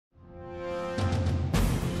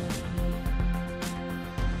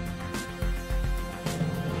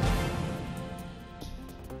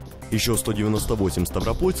Еще 198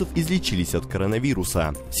 ставропольцев излечились от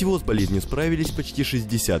коронавируса. Всего с болезнью справились почти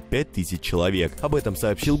 65 тысяч человек. Об этом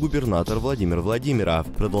сообщил губернатор Владимир Владимиров.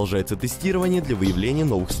 Продолжается тестирование для выявления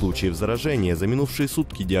новых случаев заражения. За минувшие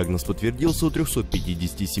сутки диагноз подтвердился у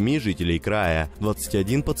 357 жителей края.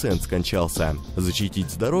 21 пациент скончался. Защитить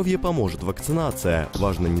здоровье поможет вакцинация.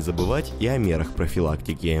 Важно не забывать и о мерах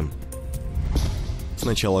профилактики. С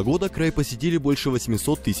начала года край посетили больше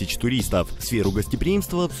 800 тысяч туристов. Сферу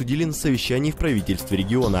гостеприимства обсудили на совещании в правительстве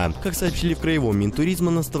региона. Как сообщили в Краевом Минтуризма,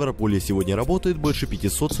 на Ставрополье сегодня работает больше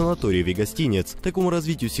 500 санаториев и гостиниц. Такому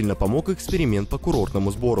развитию сильно помог эксперимент по курортному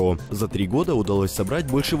сбору. За 3 года удалось собрать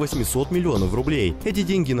больше 800 миллионов рублей. Эти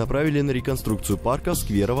деньги направили на реконструкцию парков,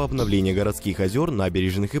 скверов, обновление городских озер,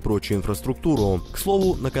 набережных и прочую инфраструктуру. К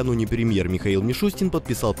слову, накануне премьер Михаил Мишустин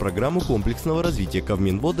подписал программу комплексного развития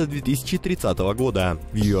Ковминвод до 2030 года.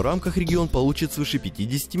 В ее рамках регион получит свыше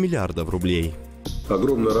 50 миллиардов рублей.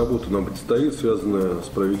 Огромная работа нам предстоит, связанная с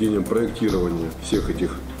проведением проектирования всех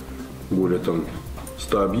этих более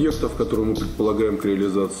 100 объектов, которые мы предполагаем к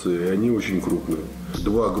реализации, и они очень крупные.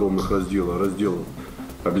 2 огромных раздела. Раздел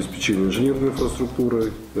обеспечения инженерной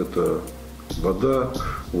инфраструктурой, это вода,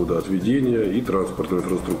 водоотведение и транспортная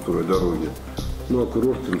инфраструктура, дороги. Ну а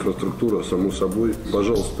курорт, инфраструктура, само собой.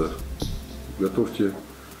 Пожалуйста, готовьте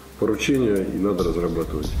поручения, и надо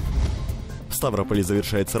разрабатывать. В Ставрополе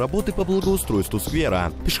завершаются работы по благоустройству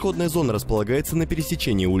сквера. Пешеходная зона располагается на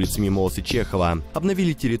пересечении улиц Мимоз и Чехова.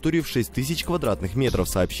 Обновили территорию в 6000 квадратных метров,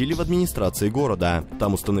 сообщили в администрации города.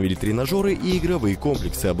 Там установили тренажеры и игровые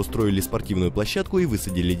комплексы, обустроили спортивную площадку и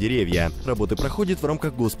высадили деревья. Работы проходят в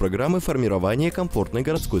рамках госпрограммы формирования комфортной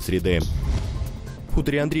городской среды. В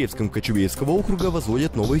хуторе Андреевском Кочубеевского округа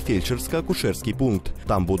возводят новый фельдшерско-акушерский пункт.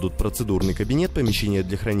 Там будут процедурный кабинет, помещение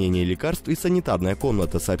для хранения лекарств и санитарная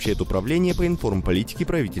комната, сообщает управление по информполитике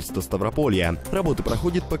правительства Ставрополья. Работы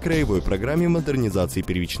проходят по краевой программе модернизации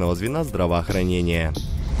первичного звена здравоохранения.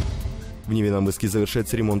 В Невиномысске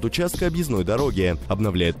завершается ремонт участка объездной дороги.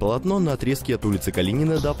 Обновляет полотно на отрезке от улицы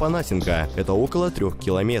Калинина до Апанасенко. Это около 3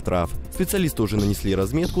 километров. Специалисты уже нанесли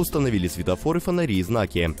разметку, установили светофоры, фонари и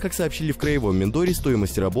знаки. Как сообщили в Краевом Миндоре,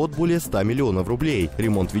 стоимость работ более 100 миллионов рублей.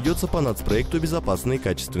 Ремонт ведется по нацпроекту «Безопасные и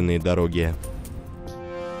качественные дороги».